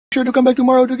Sure to come back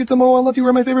tomorrow to get some more. I love you.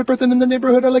 You're my favorite person in the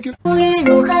neighborhood. I like you. 无论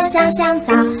如何想想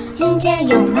早，今天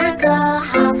有哪个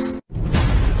好？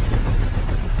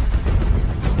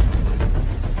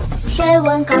水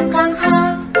温刚刚好，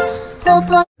婆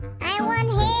婆。I want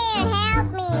hair,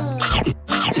 help me.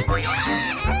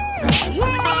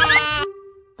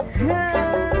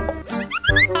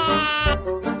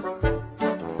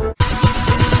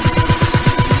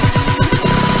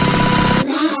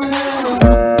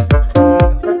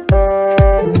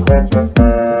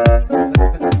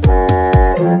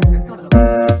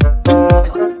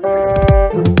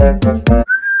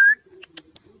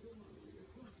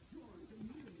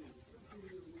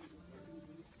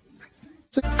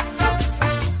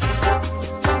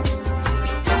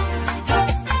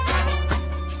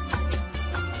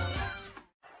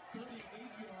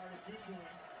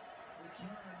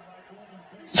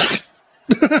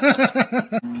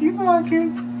 Keep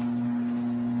walking.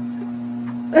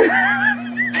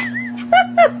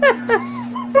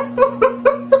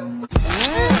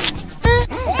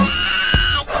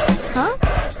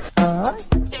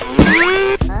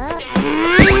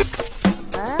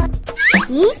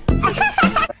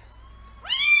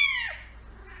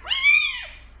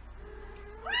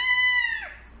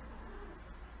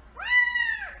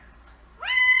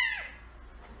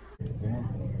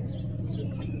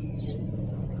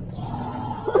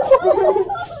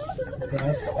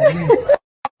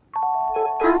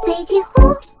好飞机呼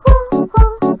呼呼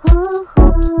呼呼，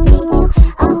飞机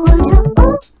啊火车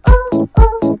呜呜呜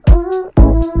呜呜，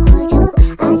火车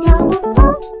啊脚步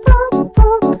扑扑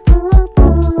扑扑扑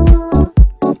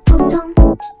扑通。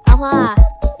阿花，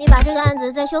你把这个案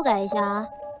子再修改一下啊。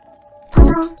扑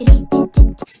通滴滴滴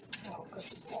滴。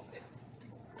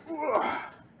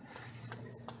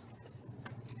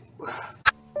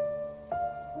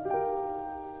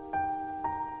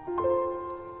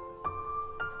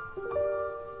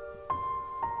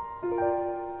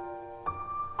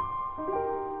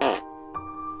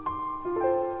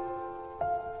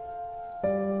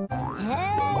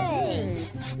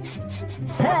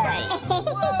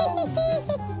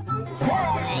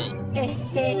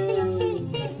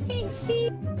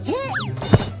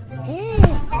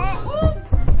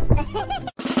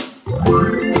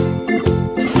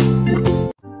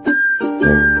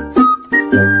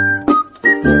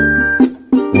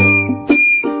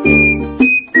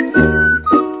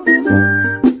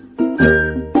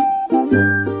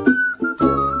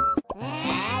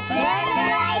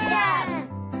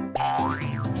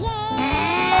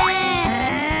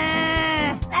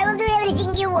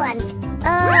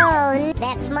Oh,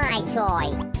 that's my toy.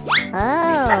 Oh.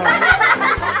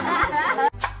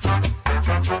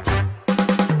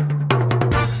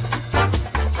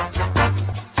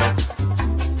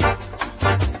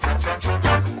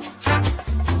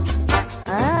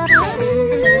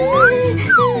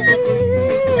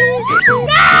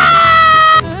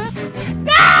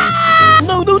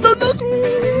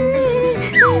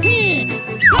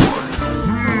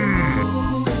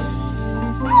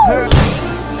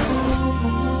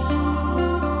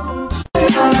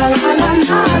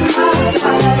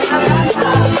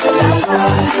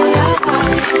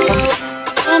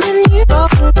 I'm in you,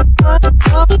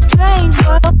 it's strange,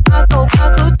 but I hope I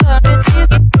could turn it,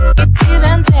 give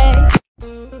and take.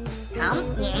 Come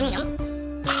on.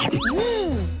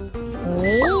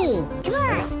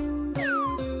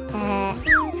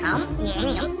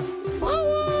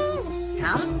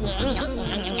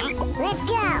 Let's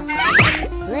go.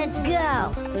 Let's go.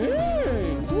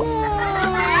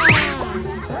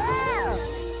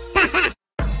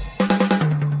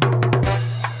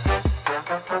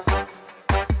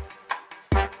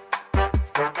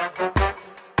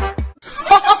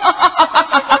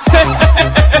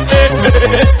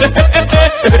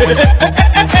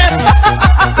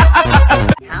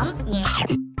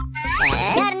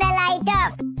 Turn the light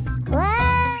off.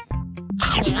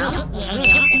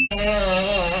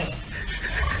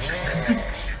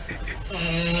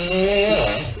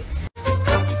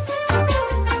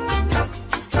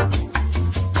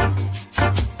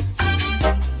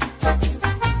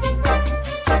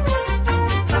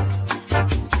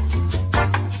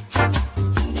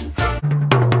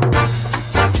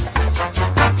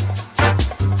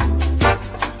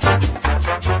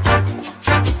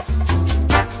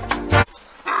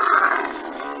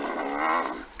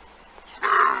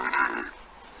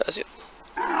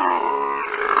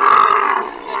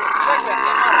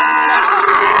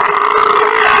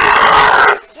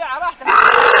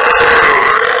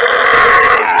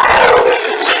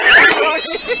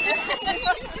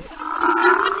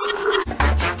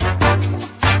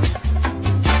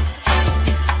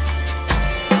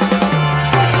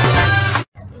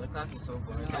 That's so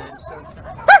good.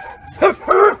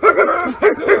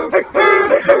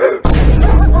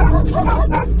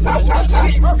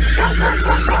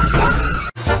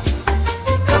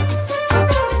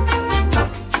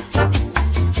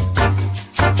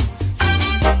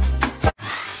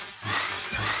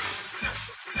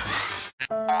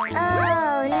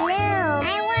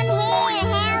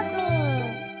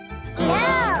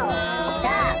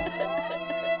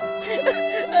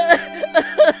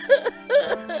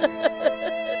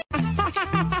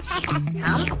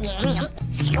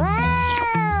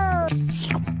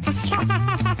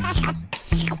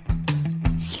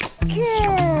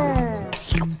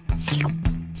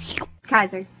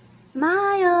 Kaiser,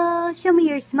 smile. Show me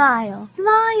your smile.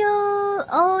 Smile.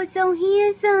 Oh, so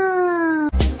handsome.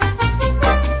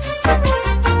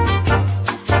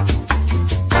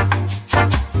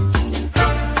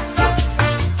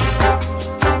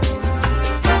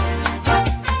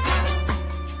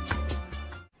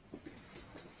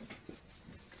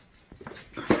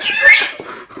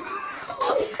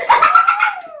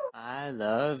 I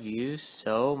love you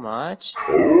so much.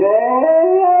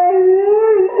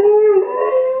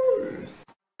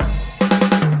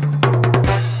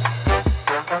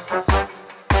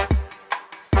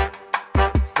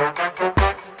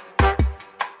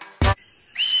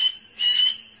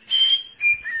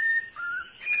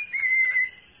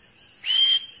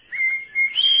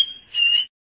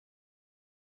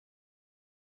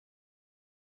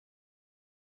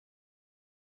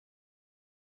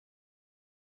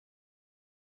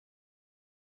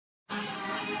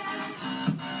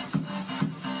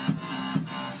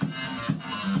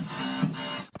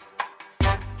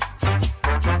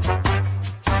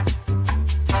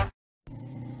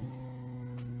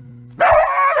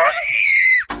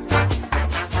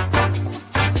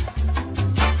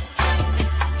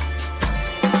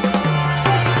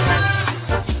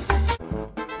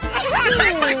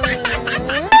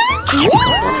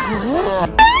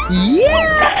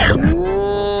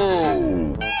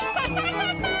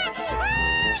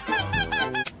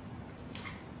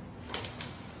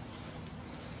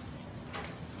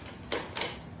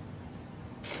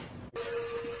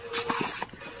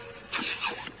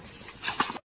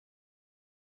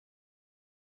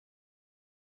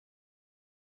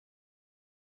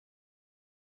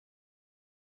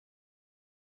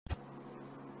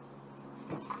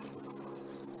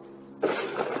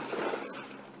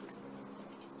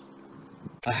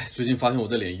哎，最近发现我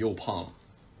的脸又胖了。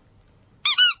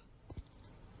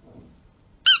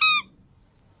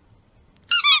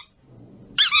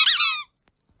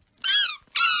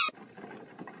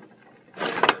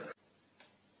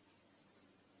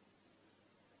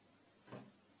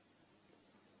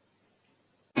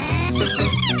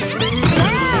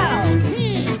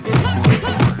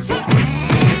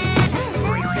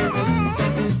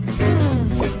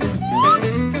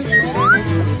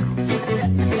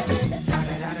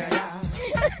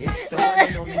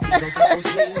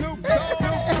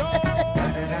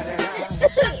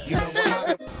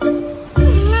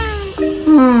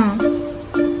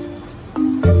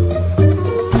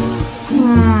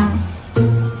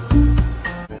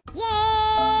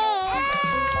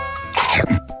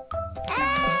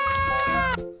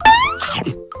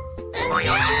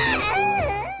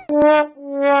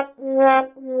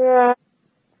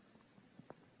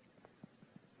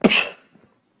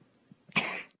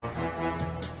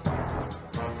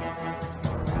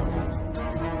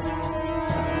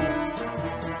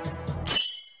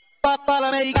Papà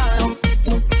l'americano.